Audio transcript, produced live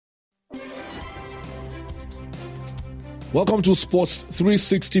Welcome to Sports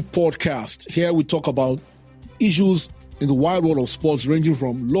 360 podcast. Here we talk about issues in the wide world of sports, ranging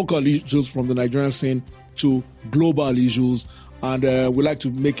from local issues from the Nigerian scene to global issues. And we like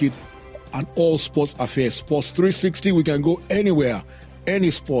to make it an all sports affair. Sports 360, we can go anywhere,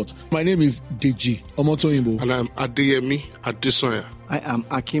 any sport. My name is Deji Omotoyinbo. And I'm Adeyemi Adesoya. I am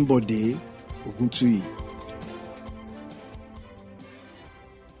Akimbode Oguntuyi.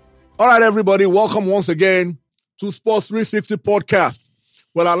 All right, everybody, welcome once again to Sports 360 podcast.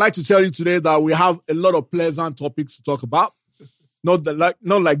 Well, I'd like to tell you today that we have a lot of pleasant topics to talk about. Not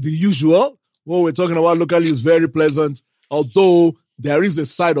like the usual. What we're talking about locally is very pleasant, although there is a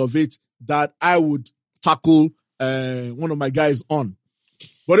side of it that I would tackle one of my guys on.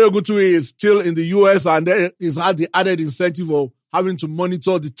 Bode Oguntuyi is still in the US and he's had the added incentive of having to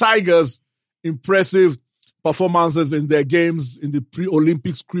monitor the Tigers' impressive performances in their games in the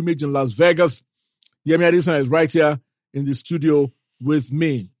pre-Olympic scrimmage in Las Vegas. Yemi Adesina is right here in the studio with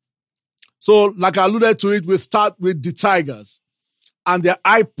me. So, like I alluded to it, we start with the Tigers and their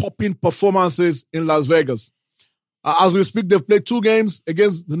eye-popping performances in Las Vegas. As we speak, they've played 2 games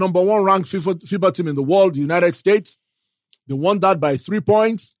against the number 1 ranked FIBA team in the world, the United States. They won that by 3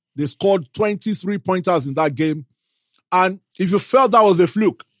 points. They scored 23 pointers in that game. And if you felt that was a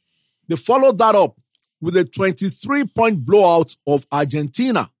fluke, they followed that up with a 23-point blowout of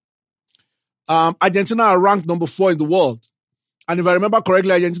Argentina. Argentina are ranked number 4 in the world. And if I remember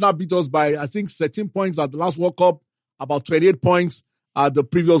correctly, Argentina beat us by, I think, 13 points at the last World Cup, about 28 points at the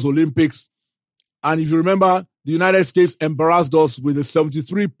previous Olympics. And if you remember, the United States embarrassed us with a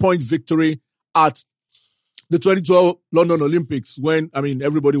 73-point victory at the 2012 London Olympics when,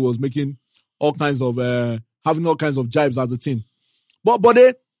 everybody was making all kinds of, having all kinds of jibes at the team. But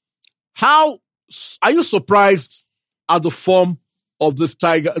how are you surprised at the form of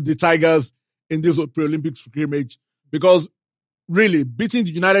the Tigers in this pre-Olympic scrimmage? Because really, beating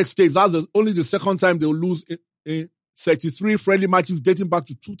the United States, that's only the second time they'll lose in 33 friendly matches dating back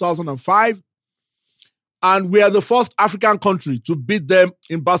to 2005. And we are the first African country to beat them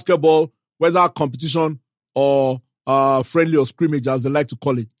in basketball, whether competition or friendly or scrimmage, as they like to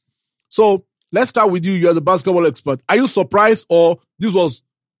call it. So let's start with you. You're the basketball expert. Are you surprised, or this was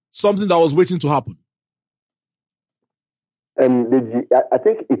something that was waiting to happen? I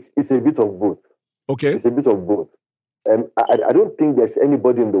think it's a bit of both. Okay. It's a bit of both. I don't think there's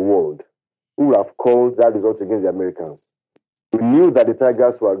anybody in the world who would have called that result against the Americans. We knew that the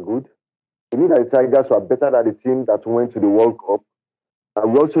Tigers were good. We knew that the Tigers were better than the team that went to the World Cup.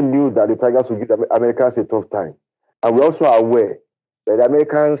 And we also knew that the Tigers would give the Americans a tough time. And we also are aware that the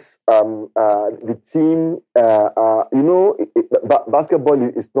Americans, the team, basketball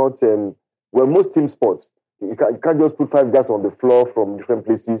is not, most team sports, you can't just put 5 guys on the floor from different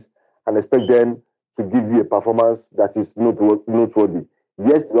places and expect them to give you a performance that is noteworthy.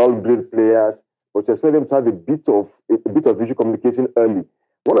 Yes, they're all great players, but you expect them to have a bit of visual communication early.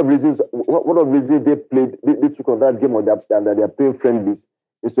 One of the reasons they took on that game that they are playing friendlies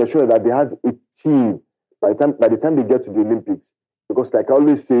is to ensure that they have a team by the time they get to the Olympics. Because like I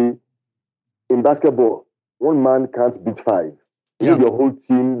always say, in basketball, 1 man can't beat 5. You need your whole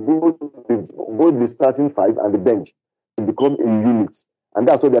team, both the starting 5 and the bench, to become a unit. And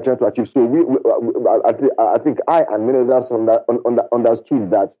that's what they're trying to achieve. So I think I and many others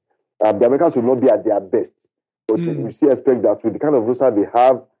understood that the Americans will not be at their best. But you still expect that with the kind of roster they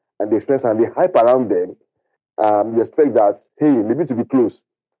have and the experience and the hype around them, you expect that, hey, maybe to be close.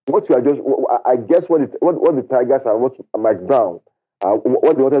 I guess what the Tigers and what Mike Brown,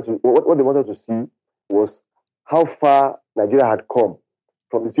 what they wanted to see was how far Nigeria had come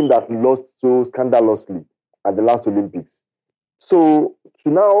from the team that lost so scandalously at the last Olympics. So to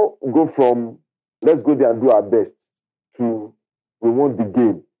now go from let's go there and do our best to we won the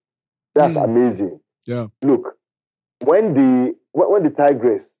game, that's amazing. Yeah. Look, when the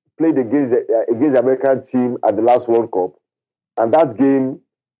Tigers played against the American team at the last World Cup, and that game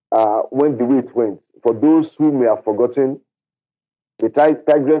went the way it went, for those who may have forgotten, the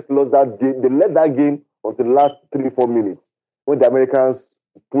Tigers lost that game. They led that game until the last 3-4 minutes when the Americans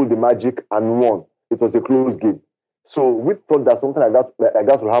pulled the magic and won. It was a close game. So we thought that something like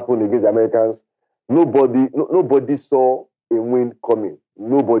that would happen against the Americans. Nobody saw a win coming.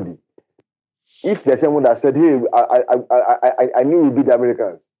 Nobody. If there's someone that said, "Hey, I knew we'd beat the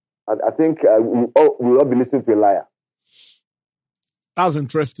Americans," I think we'll all be listening to a liar. That's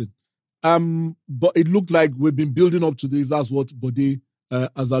interesting. But it looked like we've been building up to this. That's what Bode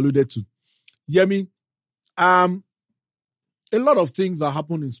has alluded to. Yemi, a lot of things that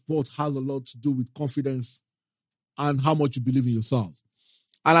happen in sport has a lot to do with confidence and how much you believe in yourself.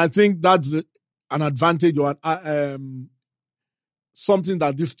 And I think that's an advantage or something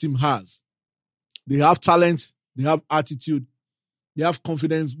that this team has. They have talent, they have attitude, they have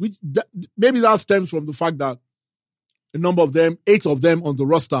confidence, which maybe that stems from the fact that a number of them, 8 of them on the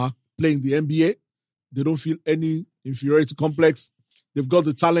roster, play in the NBA. They don't feel any inferiority complex. They've got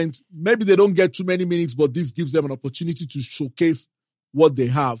the talent. Maybe they don't get too many minutes, but this gives them an opportunity to showcase what they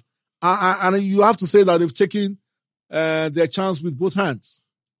have. And you have to say that they've taken their chance with both hands.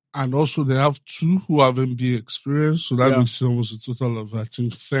 And also they have 2 who have NBA experience, so that makes it almost a total of, I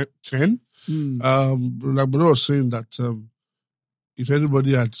think, 10. Like Bruno was saying that if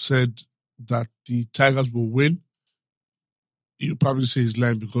anybody had said that the Tigers will win, you'd probably say he's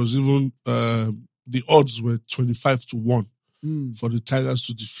lying, because even the odds were 25-1 for the Tigers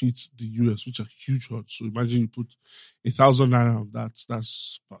to defeat the US, which are huge odds. So imagine you put 1,000 naira on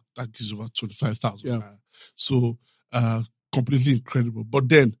that gives about 25,000 naira. So completely incredible. But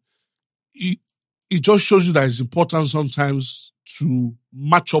then it just shows you that it's important sometimes to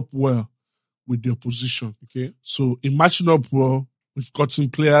match up well with the opposition. Okay, so in matching up well, we've gotten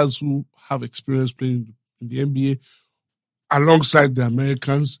players who have experience playing in the NBA alongside the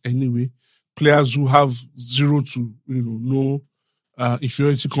Americans anyway. Players who have zero to no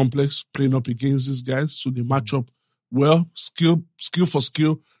inferiority complex playing up against these guys, so they match up well, skill for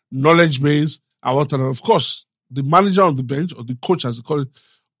skill, knowledge base, and whatnot. Of course, the manager on the bench, or the coach as they call it,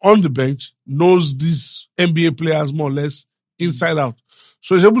 on the bench knows these NBA players more or less inside out,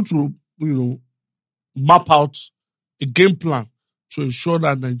 so he's able to map out a game plan to ensure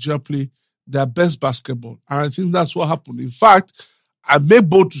that Nigeria play their best basketball, and I think that's what happened. In fact, I may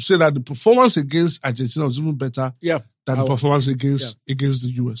bold to say that the performance against Argentina was even better than the performance against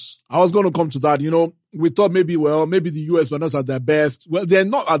the US. I was going to come to that. We thought maybe the US were not at their best. Well, they're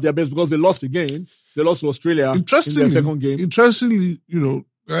not at their best because they lost again. They lost to Australia in their second game. Interestingly,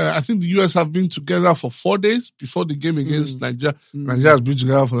 I think the US have been together for 4 days before the game against Nigeria. Nigeria has been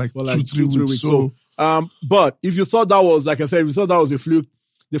together for like 2-3 weeks. So, but if you thought that was, like I said, if you thought that was a fluke,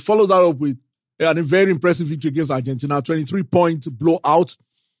 they followed that up with a very impressive victory against Argentina, 23-point blowout,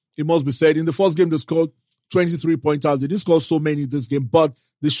 it must be said. In the first game, they scored 23 points out. They didn't score so many this game, but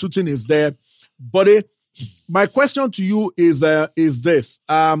the shooting is there. But my question to you is this.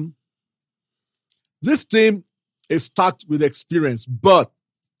 This team is stacked with experience, but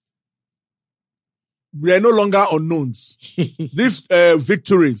we are no longer unknowns. These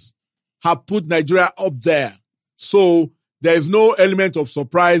victories have put Nigeria up there. So there is no element of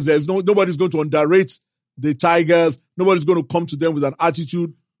surprise. Nobody's going to underrate the Tigers. Nobody's going to come to them with an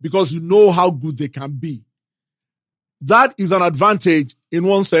attitude because you know how good they can be. That is an advantage in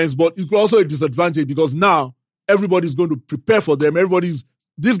one sense, but it's also a disadvantage because now everybody's going to prepare for them.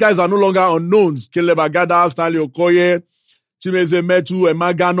 These guys are no longer unknowns. Caleb Agada, Stanley Okoye, Chimeze Metu,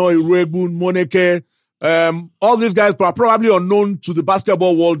 Emagano, Iruegbun, Moneke. All these guys are probably unknown to the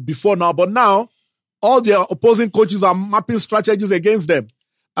basketball world before now, but now all their opposing coaches are mapping strategies against them.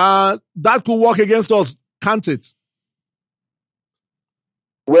 That could work against us, can't it?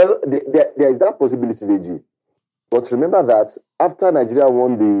 Well, there is that possibility, DG. But remember that after Nigeria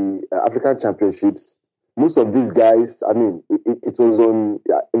won the African Championships, most of these guys, it was on.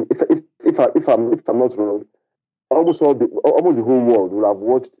 If I'm not wrong, almost the whole world will have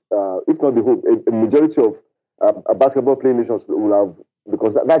watched. If not the whole, a majority of basketball playing nations will have,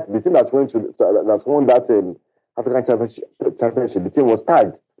 because that the team that won that African Championship, the team was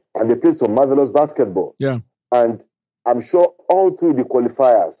tagged and they played some marvelous basketball. Yeah, and I'm sure all through the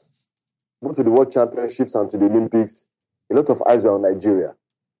qualifiers, both to the World Championships and to the Olympics, a lot of eyes were on Nigeria.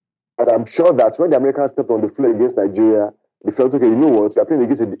 And I'm sure that when the Americans stepped on the floor against Nigeria, they felt, okay, you know what, we are playing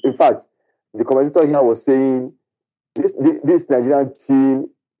against it. In fact, the commentator here was saying this Nigerian team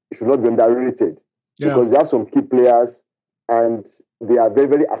should not be underrated because they have some key players and they are very,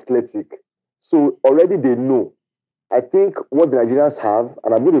 very athletic. So already they know. I think what the Nigerians have,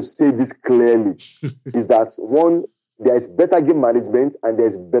 and I'm going to say this clearly, is that one, there is better game management and there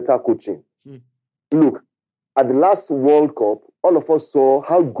is better coaching. Look, at the last World Cup, all of us saw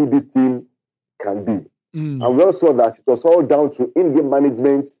how good this team can be. And we all saw that it was all down to in-game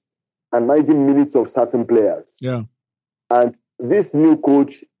management and managing minutes of certain players. Yeah. And this new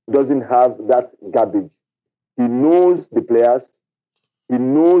coach doesn't have that garbage. He knows the players. He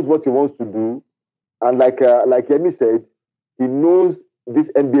knows what he wants to do. And like Yemi said, he knows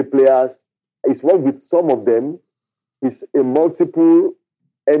these NBA players. He's worked with some of them. He's a multiple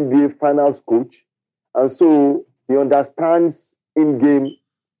NBA finals coach. And so he understands in-game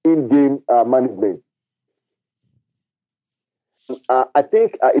management. I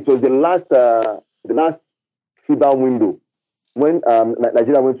think it was the last FIBA window when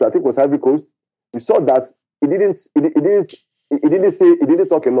Nigeria went to, I think it was Ivory Coast. We saw that it didn't he didn't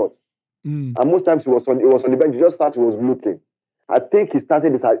talk a lot. And most times he was on the bench. He just started, he was looking. I think he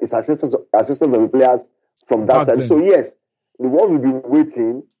started his assistance of the players from that time. So yes, the world will be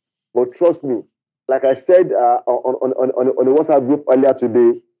waiting, but trust me, like I said on the WhatsApp group earlier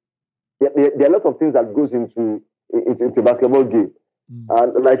today, there are a lot of things that goes into basketball game.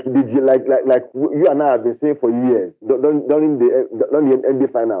 And like you and I have been saying for years, during the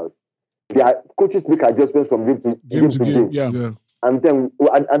NBA finals, their coaches make adjustments from game to game. Yeah. And then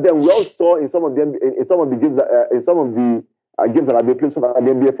we all saw in some of the games that have been played so far at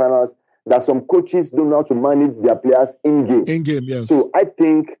the NBA finals that some coaches don't know how to manage their players in game. In game, yes. So I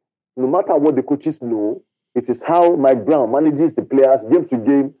think no matter what the coaches know, it is how Mike Brown manages the players game to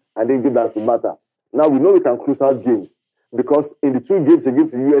game, and then game that will matter. Now we know we can close out games because in the 2 games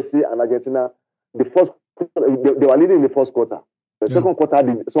against the USA and Argentina, they were leading in the first quarter. The second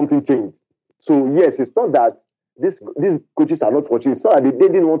quarter, something changed. So yes, it's not that these coaches are not watching. It's not that they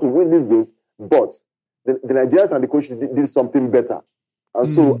didn't want to win these games, but the Nigerians and the coaches did something better.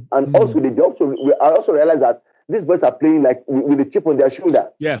 And I also realized that these boys are playing like with a chip on their shoulder.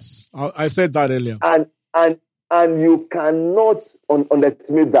 Yes, I said that earlier. And you cannot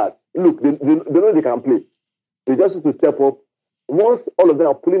underestimate that. Look, they know they can play. They just need to step up. Once all of them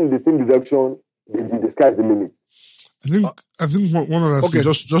are pulling in the same direction, the sky's the limit. I think one other thing,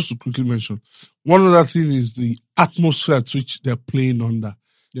 just to quickly mention, one other thing is the atmosphere at which they're playing under.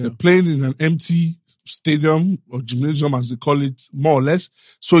 Yeah. They're playing in an empty stadium or gymnasium, as they call it, more or less.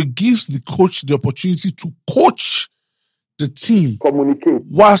 So it gives the coach the opportunity to coach the team, communicate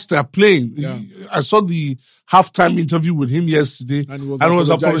whilst they're playing. Yeah. I saw the halftime interview with him yesterday, and was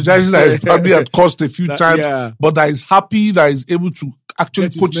apologizing that it probably had cost a few times, but that he's happy that he's able to actually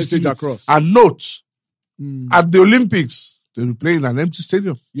coach his team across. And note, at the Olympics, they were playing in an empty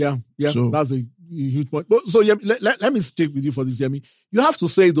stadium. Yeah. So that's a huge point. But, so let me stick with you for this, Yemi. You have to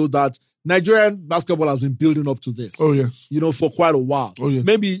say though that Nigerian basketball has been building up to this. Oh yeah. For quite a while. Oh yeah.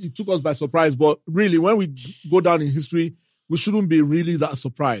 Maybe it took us by surprise, but really, when we go down in history, we shouldn't be really that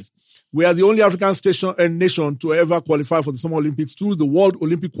surprised. We are the only African nation to ever qualify for the Summer Olympics through the World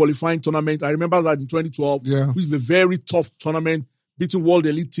Olympic Qualifying Tournament. I remember that in 2012, which is a very tough tournament, beating world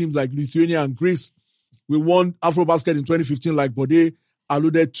elite teams like Lithuania and Greece. We won Afrobasket in 2015, like Bode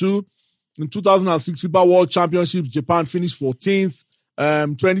alluded to. In 2006 FIBA World Championships, Japan finished 14th.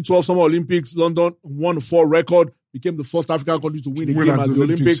 2012 Summer Olympics, London won a 4 record, became the first African country to win a game at the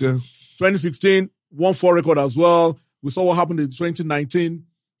Olympics. 2016, won 4 record as well. We saw what happened in the 2019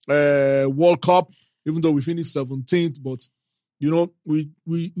 World Cup, even though we finished 17th, but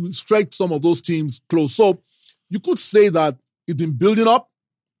we struck some of those teams close. So you could say that it's been building up.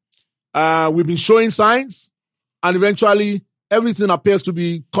 We've been showing signs, and eventually everything appears to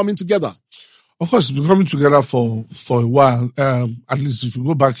be coming together. Of course, it's been coming together for a while. At least if you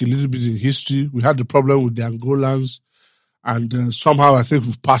go back a little bit in history, we had the problem with the Angolans, and somehow I think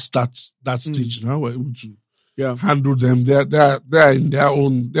we've passed that stage now. We're able to handle them. They are in their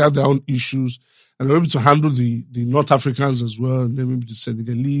own. They have their own issues, and we're able to handle the North Africans as well, and then maybe the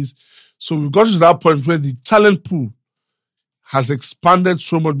Senegalese. So we've got to that point where the talent pool has expanded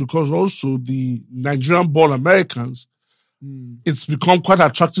so much because also the Nigerian-born Americans, it's become quite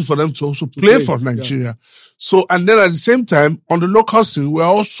attractive for them to also play for Nigeria. Yeah. So, and then at the same time, on the local scene, we're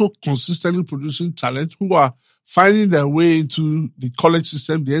also consistently producing talent who are finding their way into the college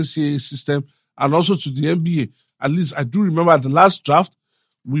system, the NCAA system, and also to the NBA. At least I do remember at the last draft,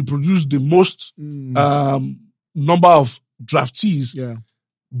 we produced the most number of draftees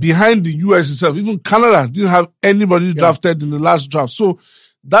behind the US itself. Even Canada didn't have anybody drafted in the last draft. So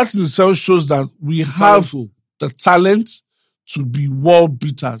that in itself shows that we have the talent to be world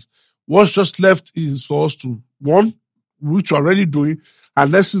beaters. What's just left is for us to, one, which we're already doing,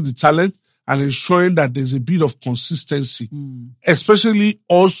 and this is the talent and ensuring that there's a bit of consistency, especially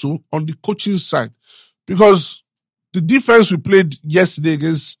also on the coaching side. Because the defense we played yesterday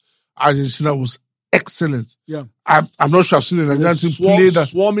against Argentina was excellent. Yeah. I'm not sure I've seen a Nigerian team play that.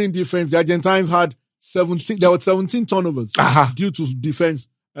 Swarming defense. The Argentines had 17, there were 17 turnovers due to defense,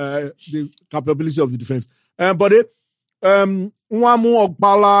 the capability of the defense. But Nwamu,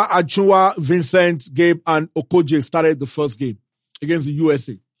 Ogbala, Achua, Vincent, Gabe, and Okoje started the first game against the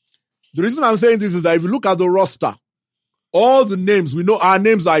USA. The reason I'm saying this is that if you look at the roster, all the names, we know our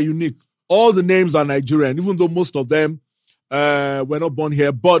names are unique. All the names are Nigerian, even though most of them were not born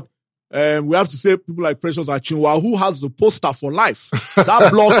here. But we have to say people like Precious Achinwa, who has the poster for life.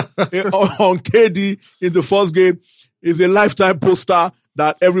 That block on KD in the first game is a lifetime poster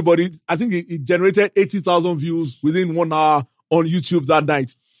that everybody, I think it generated 80,000 views within 1 hour on YouTube that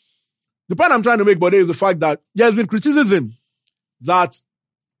night. The point I'm trying to make, Bode, is the fact that there's been criticism that,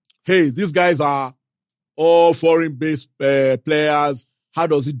 hey, these guys are all foreign-based players. How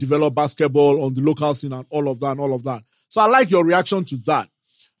does it develop basketball on the local scene and all of that? So I like your reaction to that.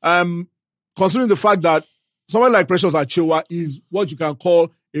 Considering the fact that someone like Precious Achiuwa is what you can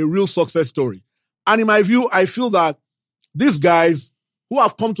call a real success story. And in my view, I feel that these guys who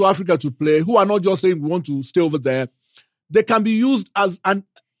have come to Africa to play, who are not just saying we want to stay over there, they can be used as an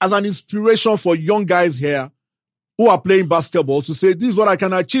inspiration for young guys here who are playing basketball to say, this is what I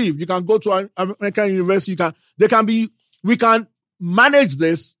can achieve. You can go to an American university. We can manage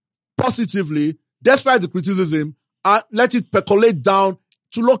this positively, despite the criticism, and let it percolate down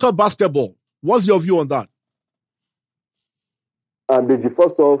to local basketball. What's your view on that?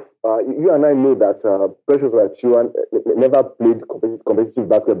 First off, you and I know that Precious Achiuwa never played competitive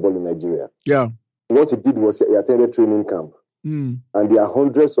basketball in Nigeria. Yeah. What he did was he attended training camp. And there are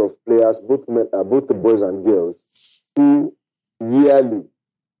hundreds of players, both the boys and girls, who yearly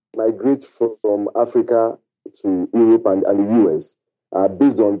migrate from Africa to Europe and the US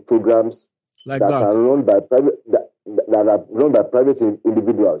based on programs that are run by private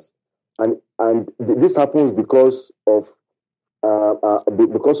individuals. And this happens because of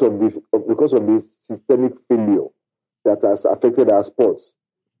the systemic failure that has affected our sports.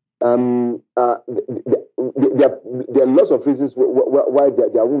 There are lots of reasons why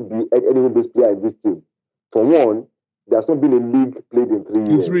there won't be any home-based player in this team. For one, there's not been a league played in 3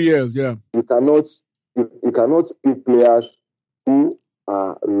 years. In 3 years, yeah. You cannot pick players who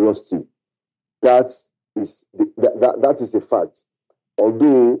are rusty. That is a fact.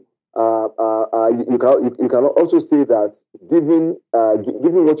 Although you can also say that given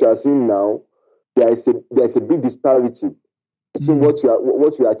what you are seeing now, there is a big disparity between what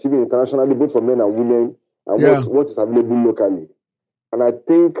you are achieving internationally, both for men and women, and what is available locally. And I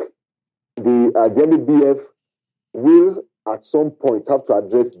think the NBBF will at some point have to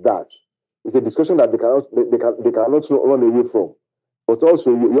address that. It's a discussion that they cannot run away from. But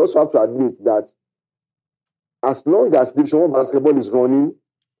also, you also have to admit that as long as Division 1 basketball is running,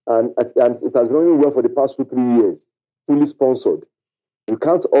 and it has been running well for the past 2-3 years, fully sponsored, you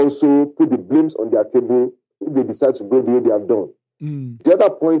can't also put the blames on their table if they decide to go the way they have done. The other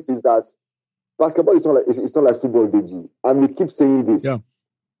point is that basketball is not like football, DG. And we keep saying this. Yeah.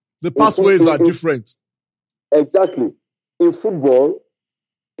 The pathways are different. Exactly. In football,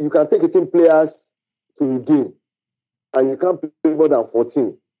 you can take 18 players to a game, and you can't play more than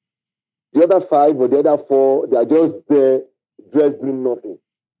 14. The other 5 or the other 4, they are just there, dressed doing nothing.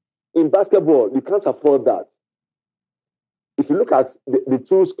 In basketball, you can't afford that. If you look at the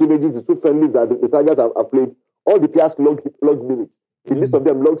 2 scrimmages, the 2 friendlies that the Tigers have played, all the players log minutes. The list of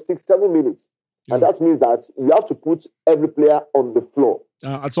them logs 6-7 minutes. Yeah. And that means that you have to put every player on the floor.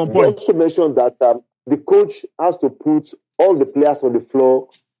 At some point. You also mentioned that the coach has to put all the players on the floor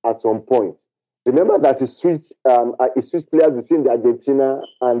at some point. Remember that he switched players between the Argentina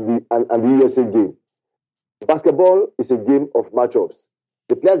and the USA game. Basketball is a game of matchups.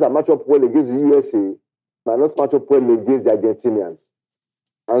 The players that match up well against the USA might not match up well against the Argentinians.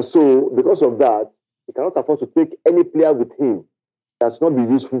 And so, because of that, he cannot afford to take any player with him that's not be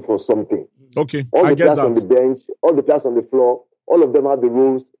useful for something. Okay, all the players that. On the bench, all the players on the floor, all of them have the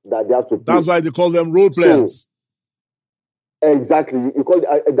roles that they have to play. That's why they call them role players. So, exactly.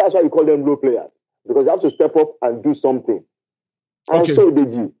 That's why you call them role players. Because you have to step up and do something. And so,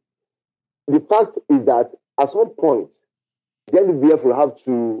 Deji, the fact is that at some point, the NBBF will have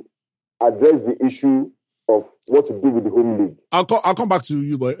to address the issue of what to do with the home league. I'll come back to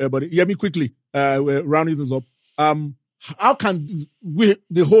you, but hear me quickly. We're rounding this up. How can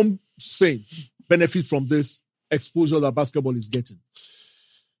the home scene benefit from this exposure that basketball is getting?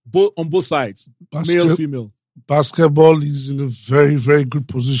 On both sides, male, female. Basketball is in a very, very good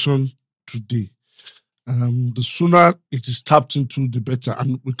position today. The sooner it is tapped into, the better.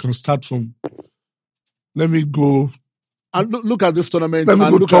 And we can start from, let me go. And look at this tournament and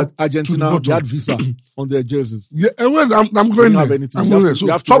look at Argentina. They had Visa on their jerseys. Yeah, well, I'm going there. So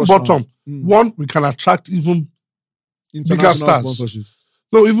top, bottom. One, we can attract even bigger stars.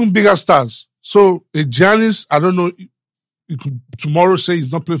 No, even bigger stars. So a Giannis, I don't know, he could tomorrow say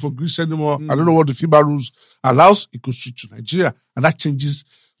he's not playing for Greece anymore. I don't know what the FIBA rules allows. He could switch to Nigeria. And that changes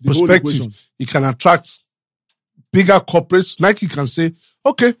the perspective. He can attract bigger corporates. Nike can say,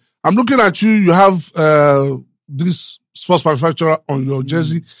 okay, I'm looking at you. You have this sports manufacturer on your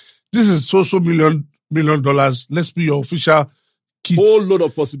jersey. This is so $1 million. Let's be your official kit. Whole load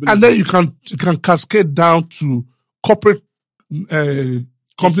of possibilities. And then you can cascade down to corporate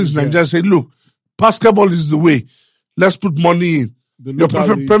companies in Nigeria. Say, look, basketball is the way. Let's put money in. Your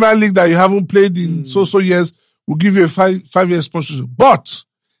Premier League that you haven't played in so years, we'll give you a 5-year sponsorship. But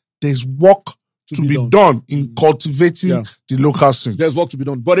there's work to be done in cultivating the local scene. There's work to be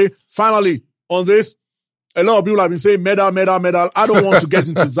done. But finally, on this, a lot of people have been saying medal. I don't want to get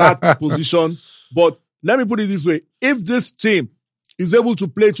into that position, but let me put it this way. If this team is able to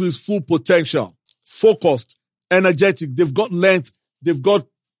play to its full potential, focused, energetic, they've got length, they've got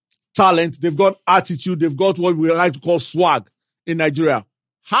talent, they've got attitude, they've got what we like to call swag in Nigeria,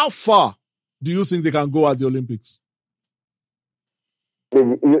 how far do you think they can go at the Olympics?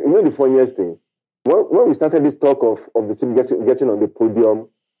 You know the funniest thing? When we started this talk of the team getting on the podium,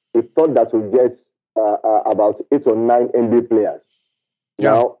 we thought that we'll get about 8 or 9 NBA players.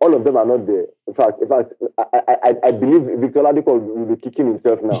 Yeah. Now, all of them are not there. In fact, I believe Victor Oladipo will be kicking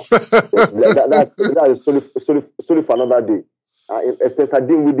himself now. That's a story for another day. Spencer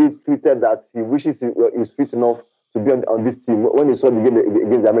Dinwiddie tweeted that he wishes he was fit enough to be on this team when he saw the game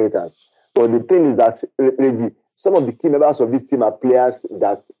against the Americans. But the thing is that, Reggie, some of the key members of this team are players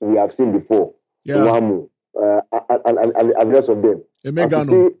that we have seen before. Yeah. Wamu, and the rest of them. And to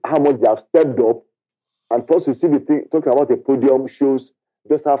see how much they have stepped up, and plus to see the thing, talking about the podium shows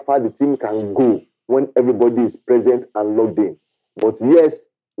just how far the team can go when everybody is present and logged in. But yes,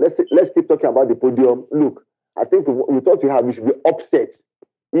 let's keep talking about the podium. Look, I think we thought we should be upset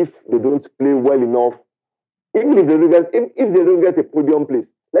if they don't play well enough. Even if they don't get a podium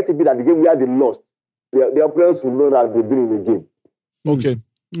place, let it be that the game where they lost, their players will know that they've been in the game. Okay.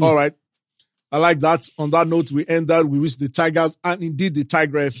 All right. I like that. On that note, we end that. We wish the Tigers and indeed the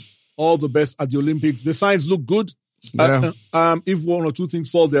Tigress all the best at the Olympics. The signs look good. Yeah. If one or two things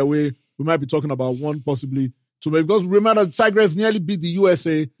fall their way, we might be talking about one, possibly two. Because remember, the Tigers nearly beat the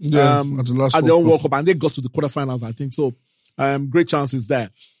USA at their own World Cup, and they got to the quarterfinals, I think. So, great chances there.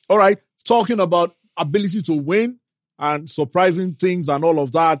 All right. Talking about ability to win and surprising things and all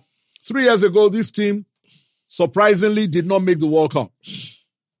of that. 3 years ago, this team surprisingly did not make the World Cup.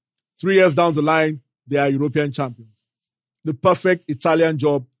 3 years down the line, they are European champions. The perfect Italian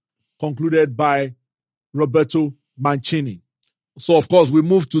job concluded by Roberto Mancini. So, of course, we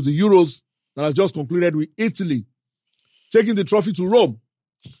move to the Euros that has just concluded with Italy taking the trophy to Rome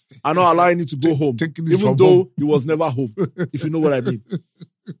and not allowing it to go home, even though it was never home, if you know what I mean.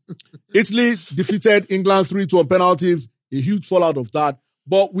 Italy defeated England 3-2 on penalties, a huge fallout of that.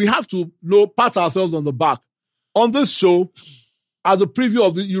 But we have to pat ourselves on the back. On this show, as a preview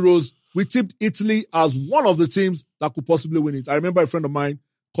of the Euros, we tipped Italy as one of the teams that could possibly win it. I remember a friend of mine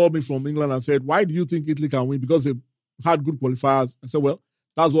called me from England and said, why do you think Italy can win? Because they had good qualifiers. I said, well,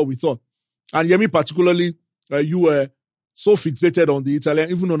 that's what we thought. And Yemi, particularly, you were so fixated on the Italian.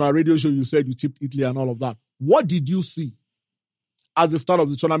 Even on our radio show, you said you tipped Italy and all of that. What did you see at the start of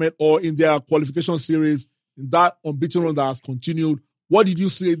the tournament or in their qualification series, in that unbeaten run that has continued? What did you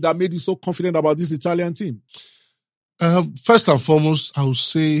see that made you so confident about this Italian team? First and foremost, I would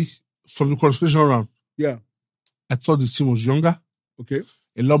say from the qualification round, I thought the team was younger. Okay.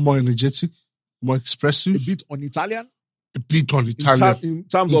 A lot more energetic, more expressive. A bit on Italian? A bit on Italian. In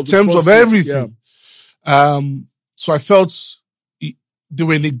terms of everything. Yeah. So I felt they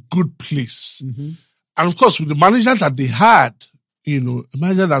were in a good place. Mm-hmm. And of course, with the manager that they had, a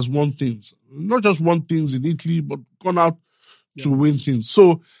manager that's won things. Not just won things in Italy, but gone out to win things.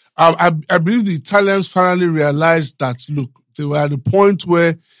 So I believe the Italians finally realized that, look, they were at the point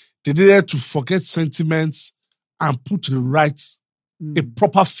where they needed to forget sentiments and put a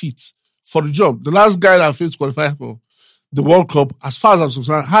proper fit for the job. The last guy that failed to qualify for the World Cup, as far as I'm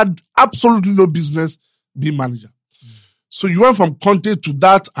concerned, had absolutely no business being manager. So you went from Conte to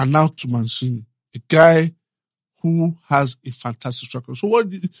that and now to Mancini, a guy who has a fantastic structure. So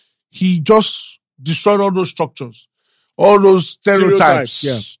he just destroyed all those structures, all those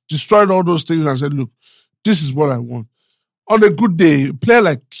stereotypes, destroyed all those things and said, look, this is what I want. On a good day, a player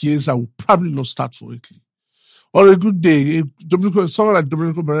like Chiesa will probably not start for Italy. On a good day, someone like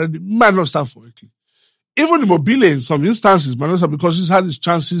Domenico Berardi might not start for Italy. Even Immobile in some instances might not start because he's had his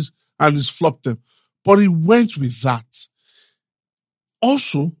chances and he's flopped them. But he went with that.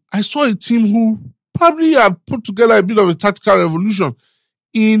 Also, I saw a team who probably have put together a bit of a tactical revolution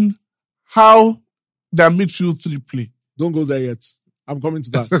in how their midfield three play. Don't go there yet. I'm coming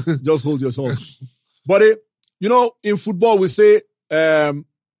to that. Just hold yourself. But, in football, we say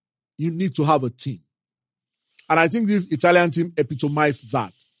you need to have a team. And I think this Italian team epitomized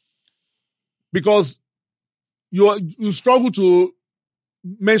that. Because you struggle to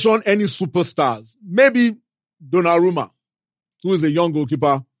mention any superstars. Maybe Donnarumma, who is a young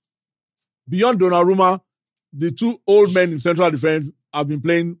goalkeeper. Beyond Donnarumma, the two old men in central defense have been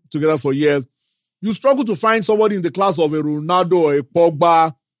playing together for years. You struggle to find somebody in the class of a Ronaldo or a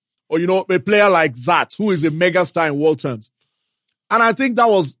Pogba or, a player like that, who is a mega star in world terms. And I think that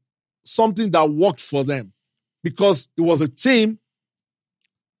was something that worked for them because it was a team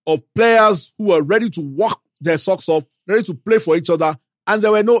of players who were ready to work their socks off, ready to play for each other, and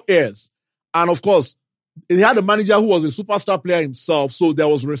there were no heirs. And of course, he had a manager who was a superstar player himself, so there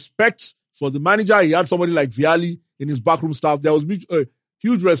was respect for the manager. He had somebody like Vialli in his backroom staff. There was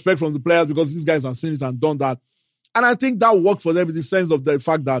huge respect from the players because these guys have seen it and done that. And I think that worked for them in the sense of the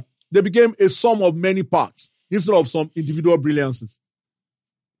fact that they became a sum of many parts instead of some individual brilliances.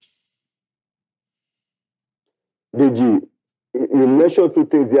 Deji, you mentioned two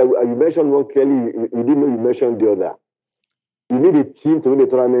things here. You mentioned one clearly. You didn't know you mentioned the other. You need a team to win the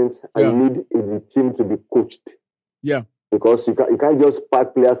tournament, and you need a team to be coached. Yeah. Because you can't just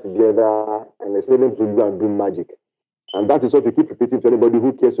pack players together and expect them to go and do magic. And that is what we keep repeating to anybody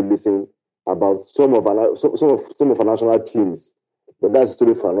who cares to listen about some of our national teams. But that's a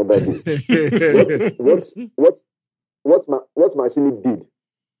story for another day. What Mancini did,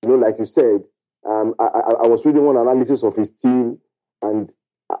 like you said, I was reading one analysis of his team, and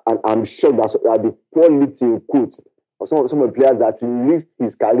I'm sure that the quality in quote of some of the players that he risked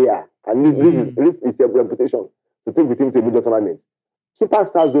his career and risked his reputation to take the team to a major tournament.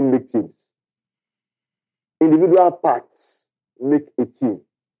 Superstars don't make teams. Individual parts make a team.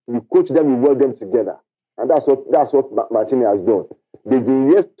 You coach them, you work them together. And that's what Mancini has done. The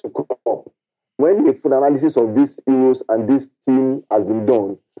years to come, when the full analysis of these heroes and this team has been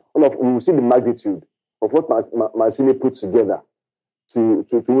done, we will see the magnitude of what Mancini put together to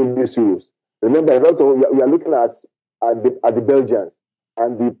win these heroes. Remember, we are looking at the Belgians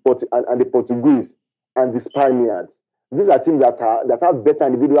and the Portuguese and the Spaniards. These are teams that have better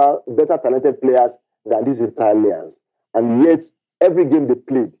individual, better talented players than these Italians. And yet, every game they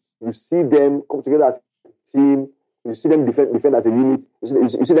played, you see them come together as a team, you see them defend as a unit,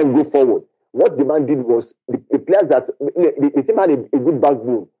 you see them go forward. What the man did was, the players the team had a good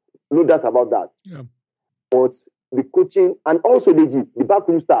backbone, no doubt about that. Yeah. But the coaching, and also the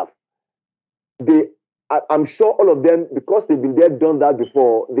backroom staff, I'm sure all of them, because they've been there, done that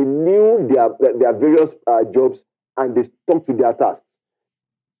before, they knew their various jobs and they stuck to their tasks.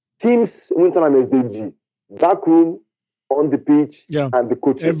 Teams win tournaments, DG, backroom, on the pitch, and the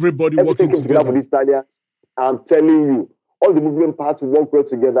coaching. Everybody working together for these Italians. I'm telling you, all the moving parts work well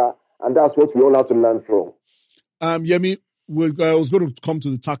together, and that's what we all have to learn from. Yemi, I was going to come to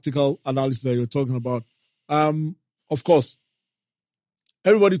the tactical analysis that you're talking about. Of course,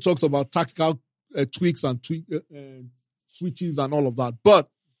 everybody talks about tactical tweaks and switches and all of that. But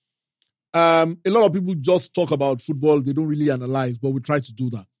a lot of people just talk about football. They don't really analyze, but we try to do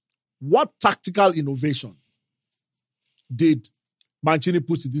that. What tactical innovation did Mancini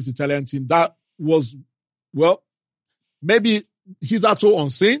put in this Italian team that was, maybe hitherto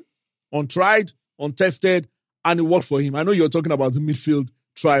unseen, untried, untested, and it worked for him? I know you're talking about the midfield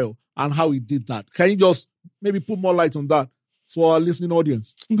trial and how he did that. Can you just maybe put more light on that for our listening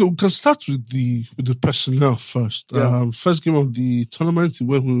audience? Okay, we can start with the personnel first. Yeah. First game of the tournament, he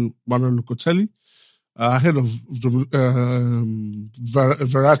went with Manuel Locatelli ahead of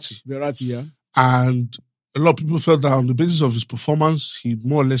Verratti. Verratti, yeah. And a lot of people felt that on the basis of his performance, he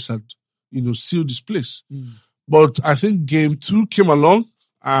more or less had, sealed his place. But I think game 2 came along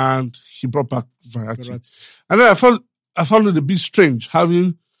and he brought back Verratti. And then I found it a bit strange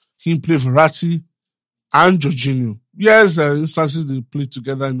having him play Verratti and Jorginho. Yes, there are instances they play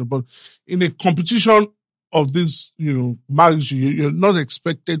together but in a competition of this, magnitude, you're not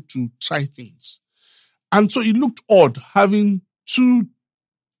expected to try things. And so it looked odd having two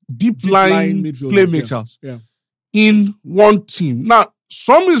deep line playmakers in one team. Now,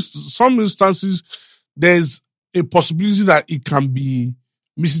 some instances, there's a possibility that it can be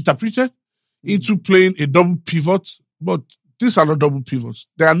misinterpreted into playing a double pivot, but these are not double pivots.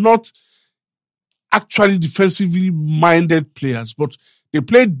 They are not actually defensively minded players, but they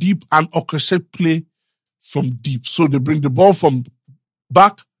play deep and orchestrate play from deep. So they bring the ball from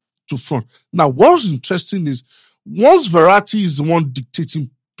back to front. Now, what's interesting is once Verratti is the one dictating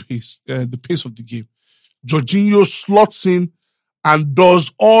the pace of the game, Jorginho slots in and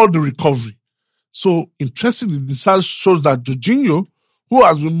does all the recovery. So interestingly, this shows that Jorginho, who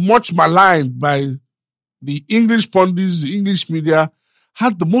has been much maligned by the English pundits, the English media,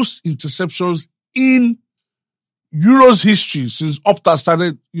 had the most interceptions in Euros history since Opta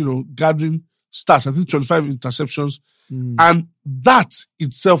started, gathering stats. I think 25 interceptions. And that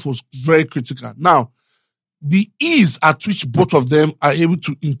itself was very critical. Now, the ease at which both of them are able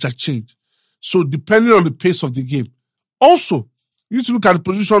to interchange. So depending on the pace of the game. Also, you need to look at the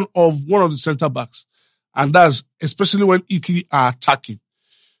position of one of the center backs. And that's especially when Italy are attacking.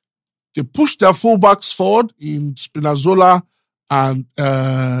 They pushed their fullbacks forward in Spinazzola and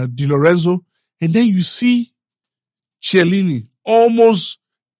Di Lorenzo. And then you see Chiellini almost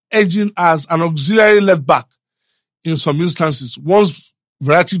edging as an auxiliary left back in some instances. Once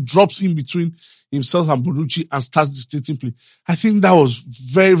Verratti drops in between himself and Bonucci and starts dictating play. I think that was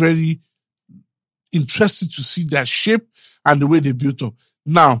very, very interesting to see their shape and the way they built up.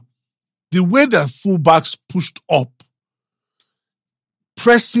 Now, the way their fullbacks pushed up,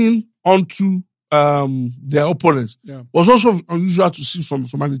 pressing onto their opponents, was also unusual to see from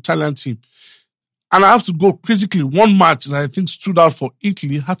an Italian team. And I have to go critically. One match that I think stood out for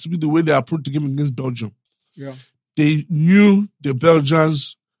Italy had to be the way they approached the game against Belgium. Yeah. They knew the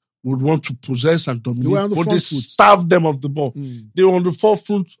Belgians would want to possess and dominate, but they starved them of the ball. They were on the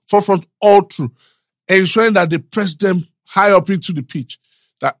forefront all through, ensuring that they pressed them high up into the pitch.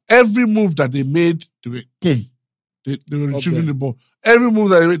 That every move that they made, they were boom. They were retrieving the ball. Every move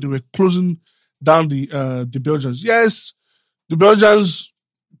that they made, they were closing down the Belgians. Yes, the Belgians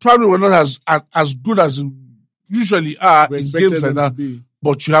probably were not as good as they usually are in games like that.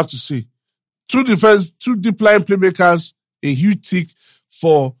 But you have to say, two deep line playmakers, a huge tick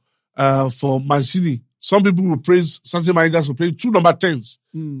for Mancini. Some people will praise Santi Managers for playing 2 number 10s,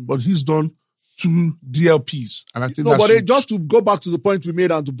 but he's done 2 DLPs. And I think that's just to go back to the point we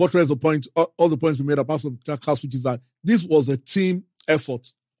made and to buttress the point, all the points we made apart from Takas, which is that this was a team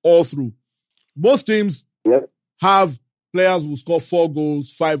effort all through. Most teams have players who score 4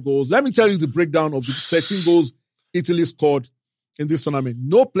 goals, 5 goals. Let me tell you the breakdown of the 13 goals Italy scored in this tournament.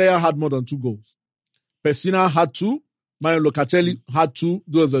 No player had more than 2 goals. Pessina had 2. Mario Locatelli had 2.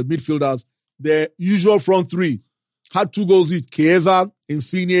 Those are midfielders. Their usual front 3 had 2 goals each. Chiesa,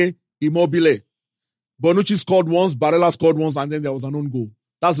 Insigne, Immobile. Bonucci scored once, Barella scored once, and then there was an own goal.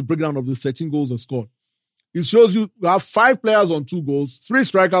 That's the breakdown of the 13 goals they scored. It shows you have 5 players on 2 goals, 3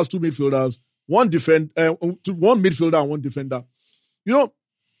 strikers, 2 midfielders, 1 midfielder and 1 defender. You know,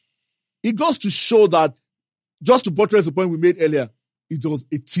 it goes to show that, just to buttress the point we made earlier, it was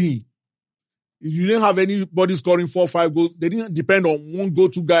a team. You didn't have anybody scoring 4 or 5 goals. They didn't depend on one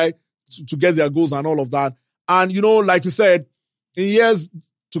go-to guy to get their goals and all of that. And, you know, like you said, in years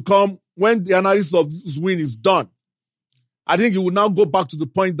to come, when the analysis of this win is done, I think it will now go back to the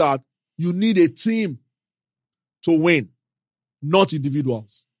point that you need a team to win, not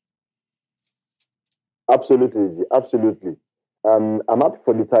individuals. Absolutely. I'm happy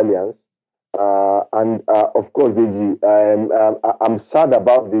for the Italians. And of course, Deji, I'm sad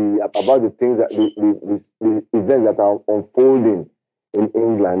about the things that the events that are unfolding in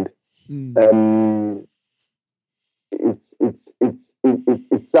England.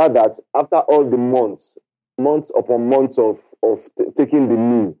 It's sad that after all the months upon months of taking the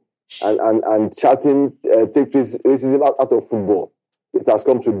knee and shouting take racism out of football, it has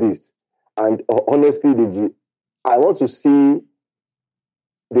come to this. And honestly, Deji, I want to see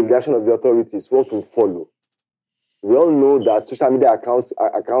the reaction of the authorities, what will follow. We all know that social media accounts,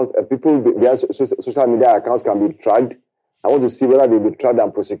 people via social media accounts can be tracked. I want to see whether they'll be tracked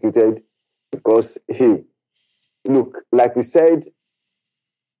and prosecuted, because, hey, look, like we said,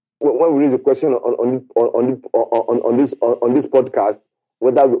 when we raise a question on this podcast,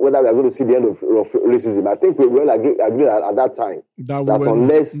 whether we are going to see the end of racism, I think we will agree at that time that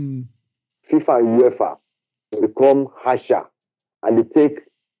unless FIFA and UEFA become harsher and they take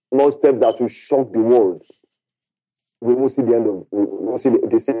more steps that will shock the world, we will see the end of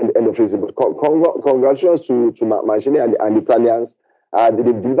racism. But congratulations to Mancini and the Italians. They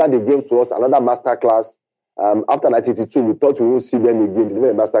delivered the game to us, another masterclass. After 1982, we thought we won't see them again. They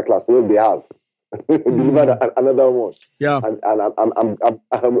delivered a masterclass. Well, they have. Delivered another one. Yeah. And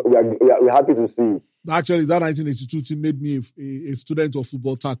we're happy to see it. Actually, that 1982 team made me a student of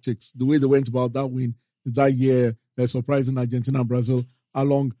football tactics. The way they went about that win that year, surprising Argentina and Brazil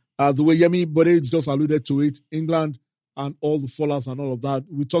along. The way Yemi Bode just alluded to it, England and all the fallouts and all of that.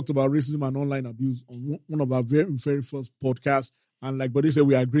 We talked about racism and online abuse on one of our very, very first podcasts. And like Bode said,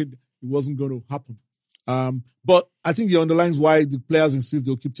 we agreed it wasn't going to happen. But I think it underlines why the players insist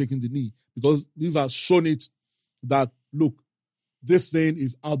they'll keep taking the knee, because these have shown it that, look, this thing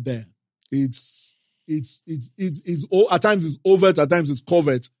is out there. It's at times it's overt, at times it's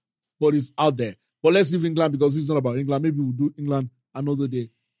covert, but it's out there. But let's leave England, because it's not about England. Maybe we'll do England another day.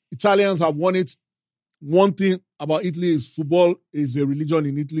 Italians have won it. One thing about Italy is football is a religion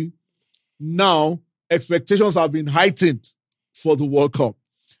in Italy. Now, expectations have been heightened for the World Cup.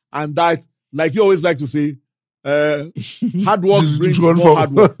 And that, like you always like to say, hard work brings more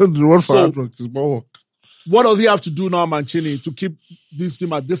hard work. The word for hard work is more work. What does he have to do now, Mancini, to keep this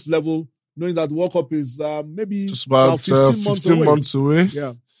team at this level, knowing that the World Cup is maybe just about 15 months away?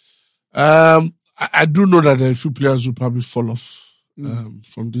 Yeah. I do know that there are a few players who probably fall off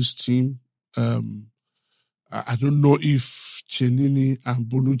from this team. I don't know if Chiellini and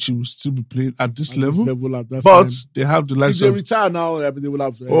Bonucci will still be playing at this level at that but time. they have the likes If they of... retire now, they will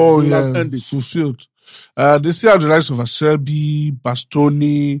have, have ended. fulfilled. They still have the likes of Acerbi,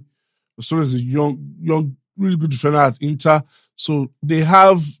 Bastoni. Bastoni is a young, really good defender at Inter. So they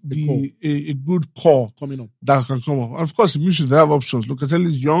have a good core coming up that can come up. And of course, in midfield, they have options. Locatelli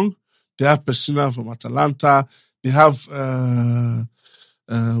is young. They have Pessina from Atalanta. They have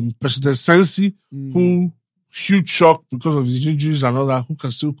President Sensi, who huge shock because of his injuries and all that, who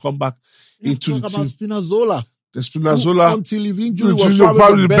can still come back into the team. Spinazzola. The Spinazzola. Until his injury was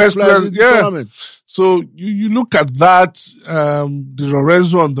probably the best player in the tournament. So you look at that, the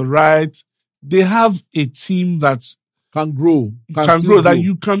Lorenzo on the right, they have a team that can grow. That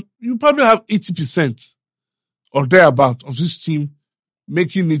you probably have 80% or thereabout of this team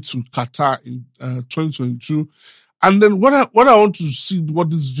making it to Qatar in 2022. And then what I want to see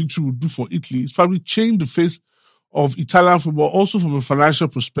what this victory will do for Italy is probably change the face of Italian football also from a financial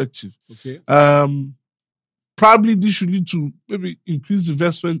perspective. Okay. Probably this should lead to maybe increased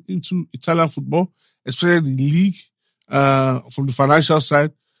investment into Italian football, especially the league, from the financial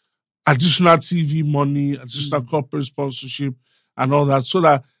side, additional TV money, additional corporate sponsorship and all that, so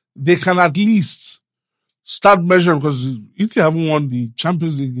that they can at least start measuring, because Italy haven't won the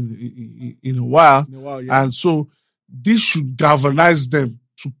Champions League in a while. And so this should galvanize them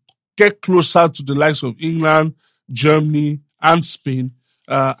to get closer to the likes of England, Germany, and Spain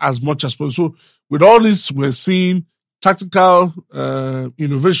as much as possible. So with all this, we're seeing tactical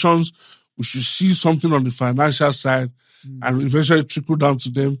innovations. We should see something on the financial side and eventually trickle down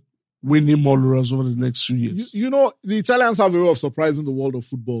to them winning more laurels over the next few years. You know, the Italians have a way of surprising the world of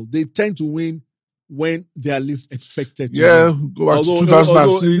football. They tend to win when they are least expected to win. Go back to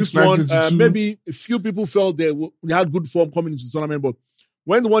 2006, this one, maybe a few people felt they had good form coming into the tournament, but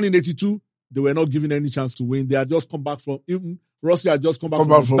when the one in 82, they were not given any chance to win. They had just come back from, even Rossi had just come back from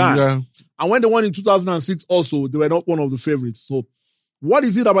the ban. And when the one in 2006 also, they were not one of the favorites. So what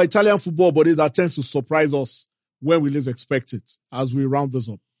is it about Italian football body that tends to surprise us when we least expect it as we round this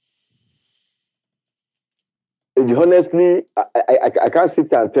up? Honestly, I can't sit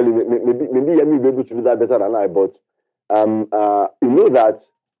there and tell you. Maybe Yemi will be able to do that better than I. But you know that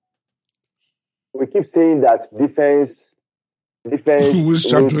we keep saying that defense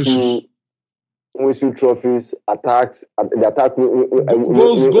wins you trophies, attacks, the attack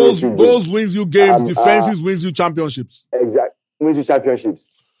goals wins you games, defenses wins you championships. Exactly, wins you championships.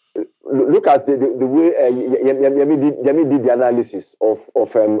 Look at the way Yemi did the analysis of the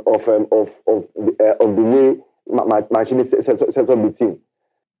way Mancini set up the team.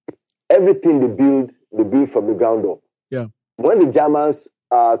 Everything they build from the ground up. Yeah. When the Germans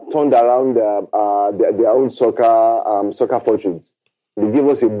turned around their own soccer fortunes, they gave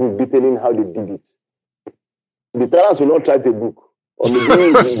us a book detailing how they did it. The Italians will not write a book on the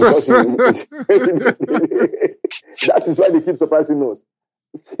that is why they keep surprising us.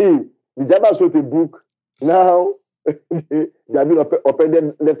 See, the Germans wrote a book. Now they have been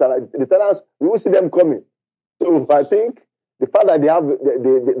upended left and right. The Italians, we will see them coming. So I think the fact that they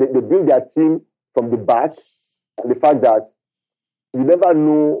build their team from the back, and the fact that you never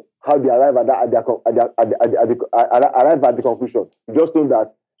know how they arrive at the conclusion. You just know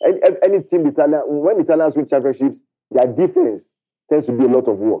that any team when the Italians win championships, their defense tends to be a lot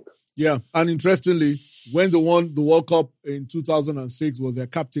of work. Yeah, and interestingly, when they won the World Cup in 2006, was their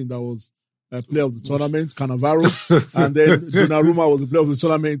captain that was player of the tournament, Cannavaro, and then Donnarumma was the player of the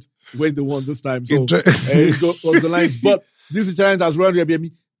tournament when they won this time. So it was the lines. But these Italians, as well,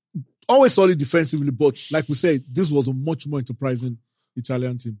 always solid defensively, but like we said, this was a much more enterprising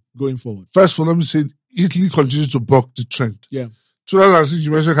Italian team going forward. First of all, let me say, Italy continues to buck the trend. Yeah. 2006,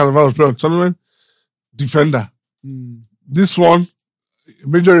 you mentioned Cannavaro was player of the tournament, defender. This one,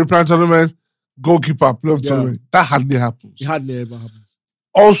 major European tournament, goalkeeper, player of the tournament. That hardly happens. It hardly ever happens.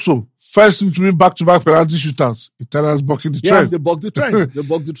 Also, first team to win back-to-back penalty shootouts. Italians bucking the trend. Yeah, they bucked the trend. They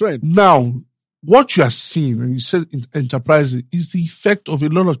bucked the trend. Now, what you are seeing, and you said enterprising, is the effect of a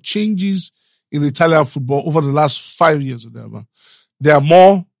lot of changes in Italian football over the last 5 years or whatever. They are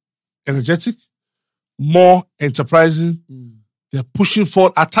more energetic, more enterprising. They're pushing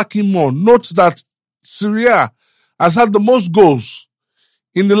forward, attacking more. Note that Serie A has had the most goals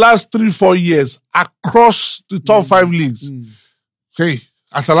in the last 3-4 years across the top 5 leagues. Okay,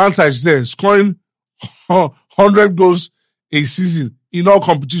 Atalanta is there, scoring 100 goals a season in all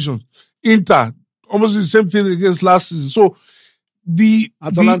competitions. Inter, almost the same thing against last season. So,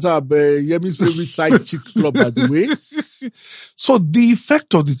 Atalanta, Yemi's favorite side chick club, by the way. So the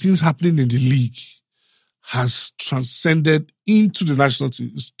effect of the things happening in the league has transcended into the national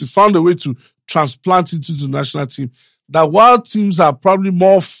team. They found a way to transplant it into the national team. That while teams are probably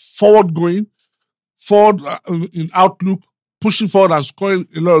more forward in outlook, pushing forward and scoring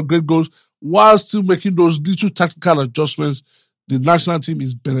a lot of great goals, while still making those little tactical adjustments, the national team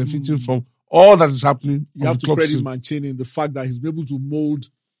is benefiting from all that is happening. You have to credit Mancini in the fact that he's been able to mold,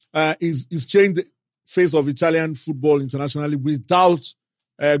 he's changed the face of Italian football internationally without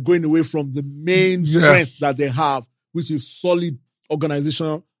going away from the main strength that they have, which is solid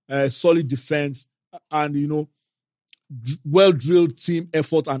organization, solid defense, and, well-drilled team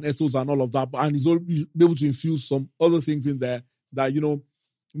effort and ethos and all of that. And he's able to infuse some other things in there that,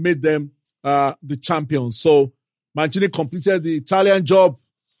 made them the champions. So Mancini completed the Italian job.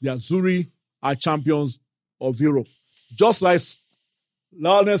 The Azzurri are champions of Europe. Just like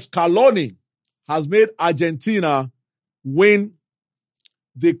Lionel Scaloni has made Argentina win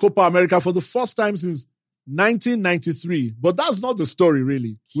the Copa America for the first time since 1993. But that's not the story,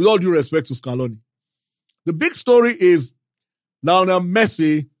 really, with all due respect to Scaloni. The big story is Lionel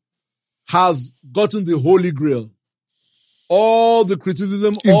Messi has gotten the Holy Grail. All the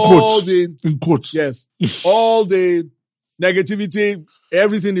criticism, all the negativity,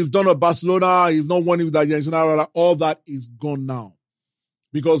 everything is done at Barcelona. He's not winning with Argentina. All that is gone now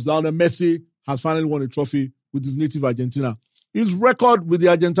because Lionel Messi has finally won a trophy with his native Argentina. His record with the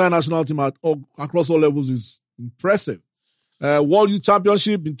Argentine national team across all levels is impressive. World Youth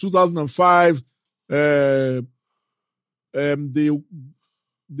Championship in 2005. The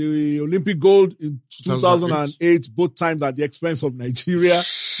Olympic gold in 2008, both times at the expense of Nigeria,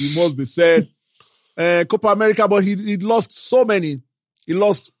 it must be said. Copa America, but he lost so many. He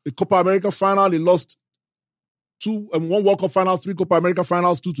lost the Copa America final. He lost one World Cup final, 3 Copa America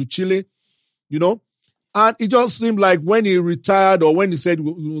finals, 2 to Chile, And it just seemed like when he retired or when he said he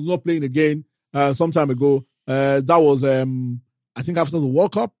was not playing again some time ago, that was, I think after the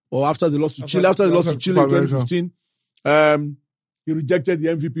World Cup or after they lost to Chile. After they lost to Chile in 2015, he rejected the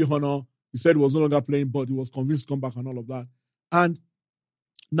MVP honor. He said he was no longer playing, but he was convinced to come back and all of that. And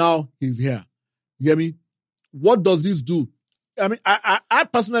now he's here. You hear me? What does this do? I mean, I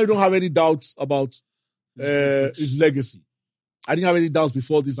personally don't have any doubts about his legacy. I didn't have any doubts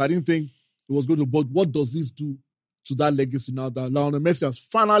before this. I didn't think it was going to, but what does this do to that legacy now that Lionel Messi has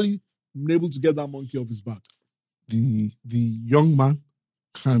finally been able to get that monkey off his back? The young man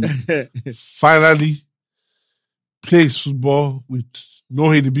can finally play football with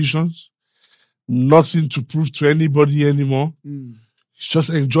no inhibitions, nothing to prove to anybody anymore. He's just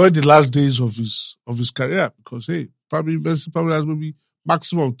enjoyed the last days of his career because Messi probably has maybe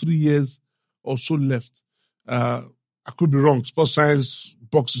maximum 3 years or so left. I could be wrong. Sports science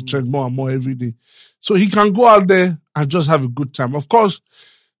boxes trend more and more every day. So he can go out there and just have a good time. Of course,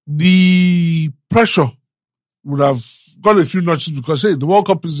 the pressure would have gone a few notches because, the World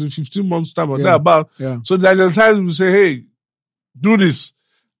Cup is in 15 months' time or thereabout. Yeah. So the Argentines will say, hey, do this.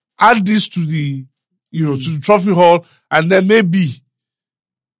 Add this to the, to the trophy hall, and then maybe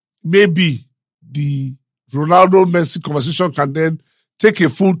the Ronaldo-Messi conversation can then take a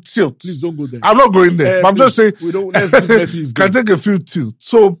full tilt. Please don't go there. I'm not going there. But I'm just saying, let's give Messi his can take a full tilt.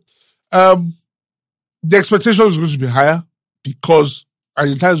 So, the expectation is going to be higher because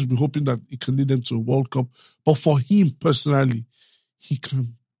Argentines will be hoping that he can lead them to a World Cup. But for him personally, he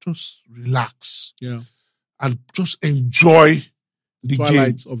can just relax. And just enjoy the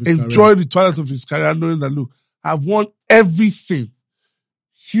game. Enjoy the twilight of his career, knowing that, look, I've won everything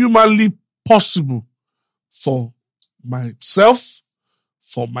humanly possible for myself,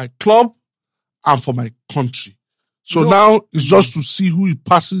 for my club, and for my country. So now it's just to see who he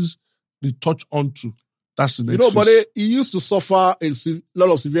passes the torch on to. That's the next but he used to suffer a lot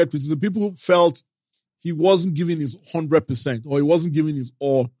of severe criticism. People felt he wasn't giving his 100% or he wasn't giving his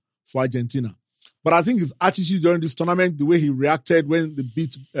all for Argentina. But I think his attitude during this tournament, the way he reacted when they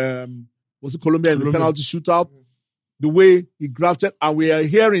beat, Colombia in the penalty shootout, the way he grafted, and we are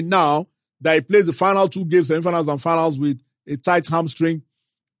hearing now that he played the final 2 games, semifinals and finals with a tight hamstring,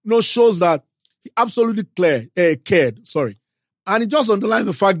 shows that he absolutely cared. And it just underlines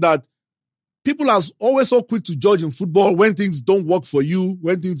the fact that people are always so quick to judge in football when things don't work for you,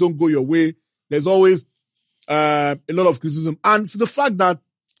 when things don't go your way. There's always a lot of criticism. And for the fact that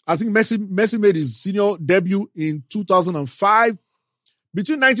I think Messi made his senior debut in 2005.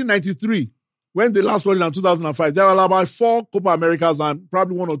 Between 1993, when they last won in 2005, there were about 4 Copa Americas and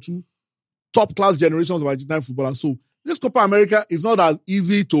probably 1 or 2 top-class generations of Argentine footballers. So this Copa America is not as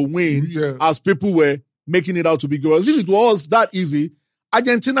easy to win as people were making it out to be. Because if it was that easy,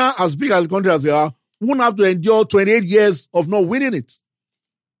 Argentina, as big as a country as they are, wouldn't have to endure 28 years of not winning it.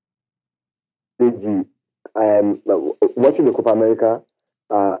 Watching the Copa America,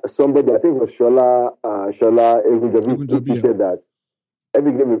 somebody, I think it was Shola Egunjobi, said that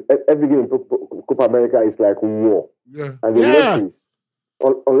every game in Copa America is like war. Yeah. And the referees,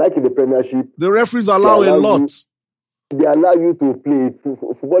 unlike in the Premiership, the referees allow a lot. They allow you to play.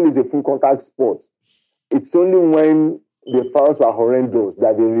 Football is a full contact sport. It's only when the fouls were horrendous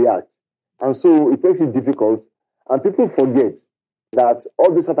that they react. And so it makes it difficult. And people forget that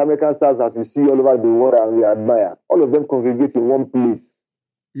all the South American stars that we see all over the world and we admire, all of them congregate in one place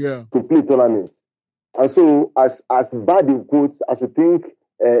to play tournaments. And so as bad in quotes as we think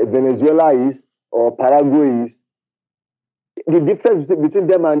Venezuela is or Paraguay is, the difference between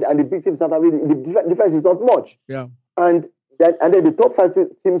them and the big teams in South America, the difference is not much. Yeah. And then the top 5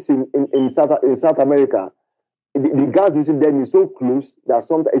 teams in South America, the gaps between them is so close that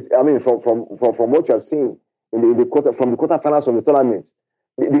sometimes, I mean, from what you have seen from the quarterfinals of the tournament,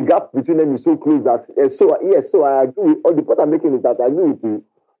 the gap between them is so close that so I agree with all the point I'm making is that I agree with you.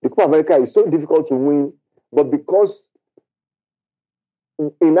 The Copa America is so difficult to win, but because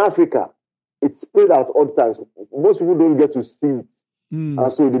in Africa it's played at odd times, most people don't get to see it,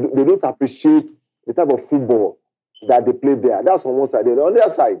 and so they don't appreciate the type of football that they play there. That's on one side. And on the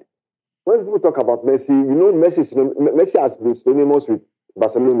other side, when people talk about Messi, Messi has been synonymous with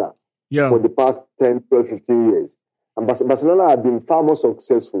Barcelona for the past 10, 12, 15 years. And Barcelona have been far more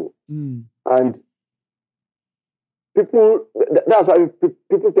successful. And that's why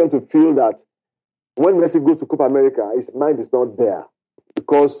people tend to feel that when Messi goes to Copa America, his mind is not there.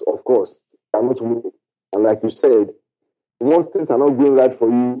 Because, of course, they're not winning. And like you said, once things are not going right for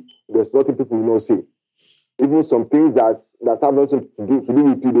you, there's nothing people will not say. Even some things that have nothing to do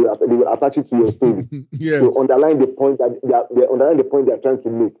with you, they will attach it to your story. To underline the point that they are trying to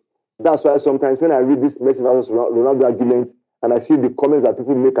make. That's why sometimes when I read this Messi versus Ronaldo argument and I see the comments that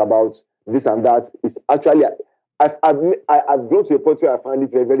people make about this and that, it's actually I've grown to a point where I find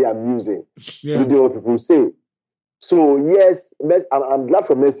it very, very amusing to do what people say. So yes, I'm glad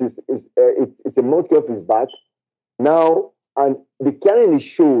for Messi. It's a monkey off his back now, and the caring he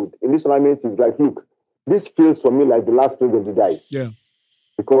showed in this tournament is like, look, this feels for me like the last swing of the dice. Yeah.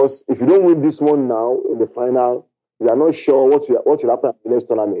 Because if you don't win this one now in the final, we are not sure what will happen in the next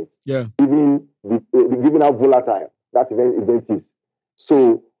tournament. Yeah. Given how volatile that event is.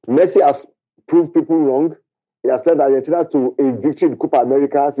 So Messi has proved people wrong. He has led Argentina to a victory in Copa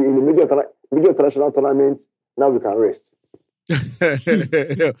America, in the major international tournaments. Now we can rest.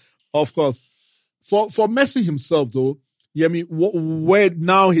 Of course. For Messi himself, though, where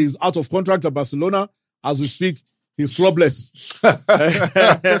now he's out of contract at Barcelona, as we speak, he's clubless.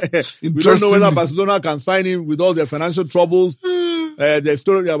 We don't know whether Barcelona can sign him with all their financial troubles. There's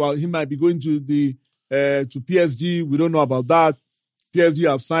story about him might be going to PSG. We don't know about that. PSG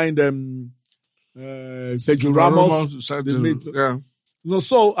have signed Sergio Ramos.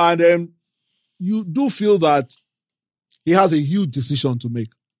 You do feel that he has a huge decision to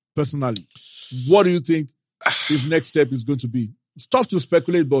make, personally. What do you think his next step is going to be? It's tough to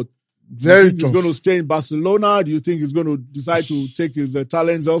speculate, but very tough. He's going to stay in Barcelona? Do you think he's going to decide to take his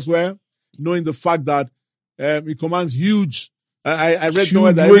talents elsewhere, knowing the fact that he commands huge... I read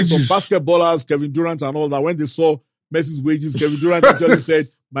somewhere that even some basketballers, Kevin Durant and all that, when they saw Messi's wages, Kevin Durant actually said,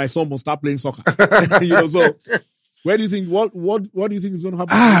 my son must start playing soccer. So where do you think, what do you think is going to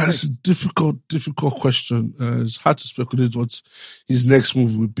happen? It's a difficult question. It's hard to speculate what his next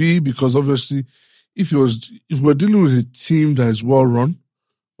move would be, because obviously if we're dealing with a team that is well run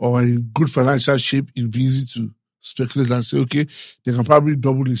or in good financial shape, it'd be easy to speculate and say, okay, they can probably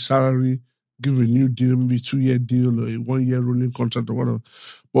double his salary, give him a new deal, maybe a 2-year deal or a 1-year rolling contract or whatever.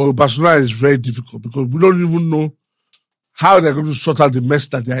 But Barcelona is very difficult because we don't even know how they're going to sort out the mess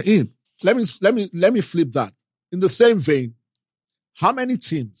that they're in. Let me flip that. In the same vein, how many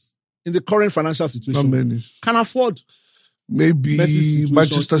teams in the current financial situation can afford maybe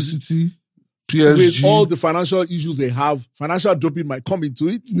Manchester City, PSG? With all the financial issues they have, financial doping might come into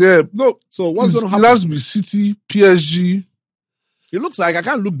it. Yeah, no. So what's going to happen? It has to be City, PSG. It looks like I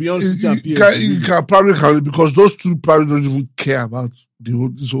can't look beyond City and PSG. You can probably because those two probably don't even care about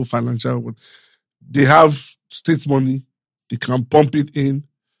this whole financial one. They have state money. They can pump it in.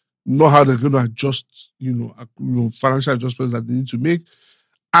 Know how they're going to adjust, financial adjustments that they need to make,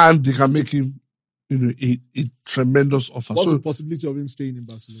 and they can make him, a tremendous offer. What's the possibility of him staying in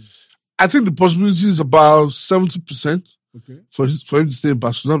Barcelona? I think the possibility is about 70%. Okay. For him to stay in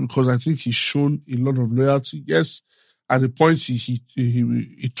Barcelona, because I think he's shown a lot of loyalty. Yes, at the point he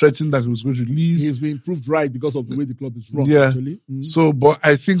threatened that he was going to leave. He's been proved right because of the way the club is run. Yeah. Actually. Mm-hmm. So, but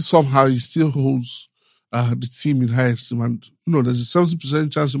I think somehow he still holds the team in high esteem. And, there's a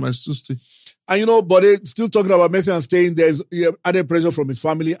 70% chance he might still stay. And, but still talking about Messi and staying, there's added pressure from his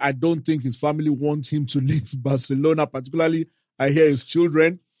family. I don't think his family wants him to leave Barcelona, particularly I hear his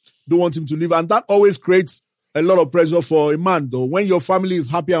children don't want him to leave. And that always creates a lot of pressure for a man, though. When your family is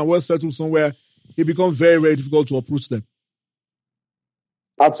happy and well settled somewhere, it becomes very, very difficult to approach them.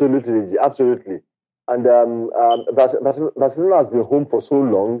 Absolutely. And Barcelona has been home for so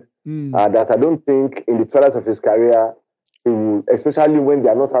long that I don't think in the twilight of his career, he will, especially when they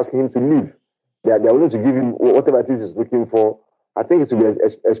are not asking him to leave, they are willing to give him whatever it is he's looking for. I think it will be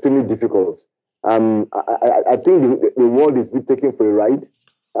extremely difficult. I think the world is being taken for a ride.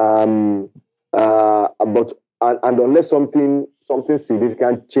 But unless something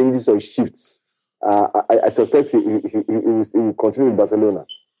significant changes or shifts, I suspect he will continue with Barcelona.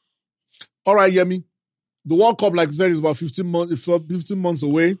 All right, Yemi. The World Cup, like you said, is about 15 months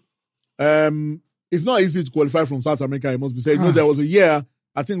away. It's not easy to qualify from South America, it must be said. There was a year,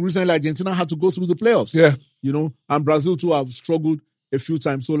 I think recently Argentina had to go through the playoffs. Yeah. And Brazil too have struggled a few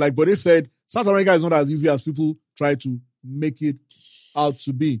times. So like Bode said, South America is not as easy as people try to make it out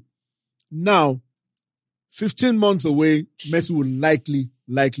to be. Now, 15 months away, Messi will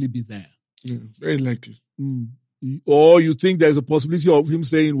likely be there. Yeah, very likely. Or you think there's a possibility of him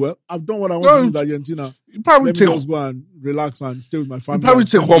saying, well, I've done what I want to do with Argentina. Let me just go and relax and stay with my family. Probably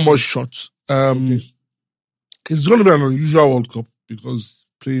take one more shot. It's going to be an unusual World Cup because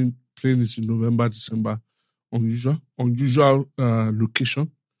playing it in November, December, unusual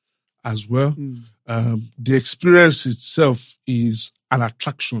location as well. The experience itself is an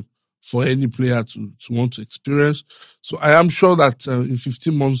attraction for any player to want to experience. So I am sure that in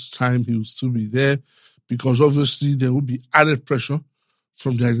 15 months' time, he will still be there because obviously there will be added pressure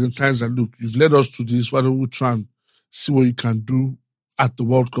from the Argentines that, look, you've led us to this, why don't we try and see what you can do at the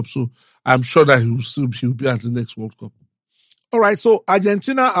World Cup? So I'm sure that he'll be at the next World Cup. All right, so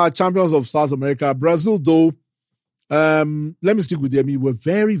Argentina are champions of South America. Brazil, though, let me stick with them. We were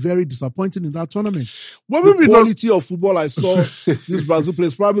very, very disappointed in that tournament. The quality of football I saw this Brazil play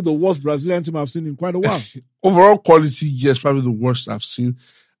is probably the worst Brazilian team I've seen in quite a while. Overall quality, yes, probably the worst I've seen,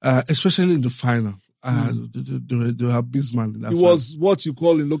 especially in the final. They were abysmal in that final. Was what you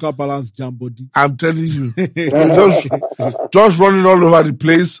call in local balance jam body. I'm telling you. just running all over the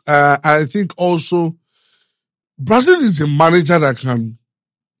place. I think also Brazil is a manager that can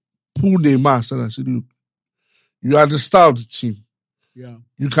pull Neymar aside and say, look, you are the star of the team. Yeah.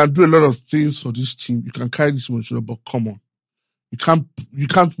 You can do a lot of things for this team. You can carry this on your shoulder, but come on. You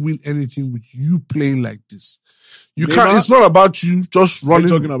can't win anything with you playing like this. It's not about you just running.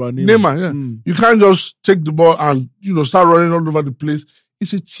 You're talking about Neymar. Yeah. You can't just take the ball and, start running all over the place.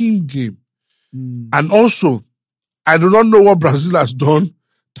 It's a team game. And also, I do not know what Brazil has done.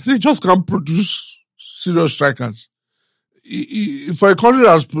 They just can't produce serious strikers. For a country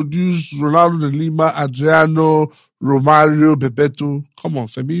that has produced Ronaldo de Lima, Adriano, Romario, Bebeto, come on,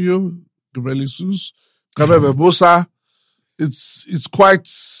 Firmino, Gabriel Jesus, Gabriel Barbosa, it's quite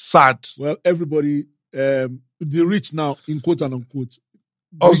sad. Well, everybody, the rich now, in quote and unquote,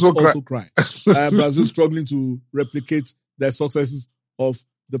 also cry. Brazil struggling to replicate their successes of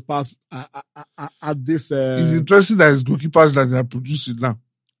the past at this. It's interesting that it's goalkeepers that they are producing now.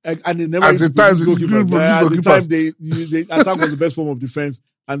 And they never at the time, at the time, they attack was the best form of defense,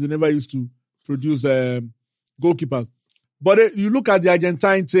 and they never used to produce goalkeepers. But you look at the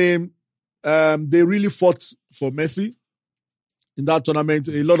Argentine team, they really fought for Messi in that tournament.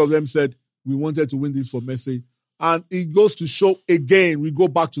 A lot of them said, we wanted to win this for Messi. And it goes to show again, we go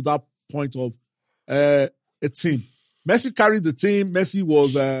back to that point of a team. Messi carried the team. Messi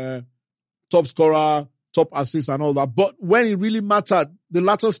was top scorer, top assist and all that. But when it really mattered, the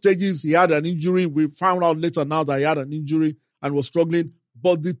latter stages, he had an injury. We found out later now that he had an injury and was struggling.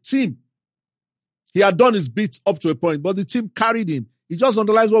 But the team, he had done his bit up to a point, but the team carried him. It just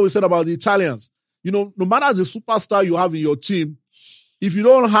underlines what we said about the Italians. No matter the superstar you have in your team, if you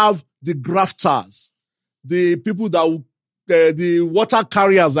don't have the grafters, the people that the water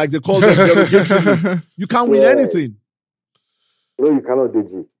carriers, like they call them, you can't win anything. No, you cannot,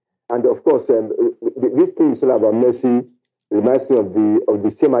 DG. And of course, this thing you said about Messi reminds me of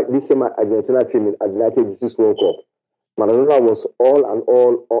this same Argentina team in Argentina this World Cup. Maradona was all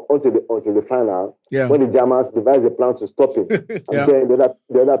until the final when the Germans devised a plan to stop him. And then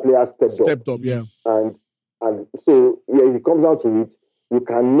the other players stepped up. Yeah. And so he comes down to it. You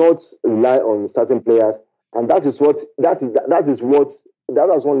cannot rely on certain players, and that is one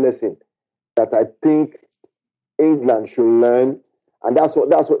lesson that I think England should learn. And that's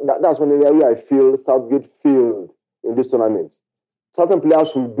one area where I feel Southgate failed in this tournament. Certain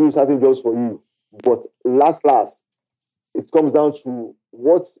players will do certain jobs for you, But last, it comes down to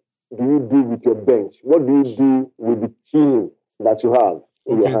what do you do with your bench? What do you do with the team that you have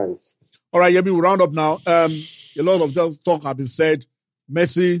in your hands? All right, Yemi, we'll round up now. A lot of talk have been said.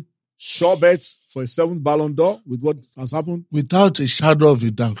 Messi, sure bet for a 7th Ballon d'Or with what has happened. Without a shadow of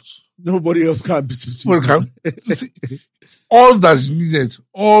a doubt. Nobody else can beat him. All that's needed,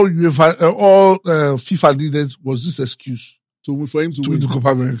 all FIFA needed was this excuse for him to win the Copa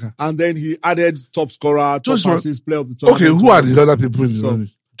America. And then he added top scorer, top assist, player of the tournament. Okay, who are the other people in the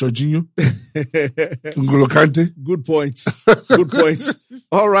running? Jorginho? N'Golo Kante? Good point. Good point.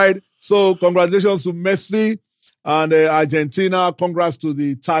 All right. So congratulations to Messi and Argentina. Congrats to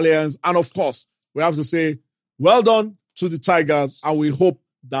the Italians. And of course, we have to say, well done to the Tigers. And we hope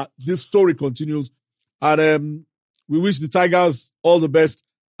that this story continues. And we wish the Tigers all the best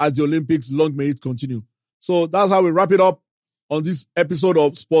at the Olympics. Long may it continue. So that's how we wrap it up on this episode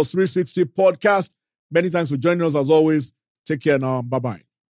of Sports 360 podcast. Many thanks for joining us as always. Take care now. Bye-bye.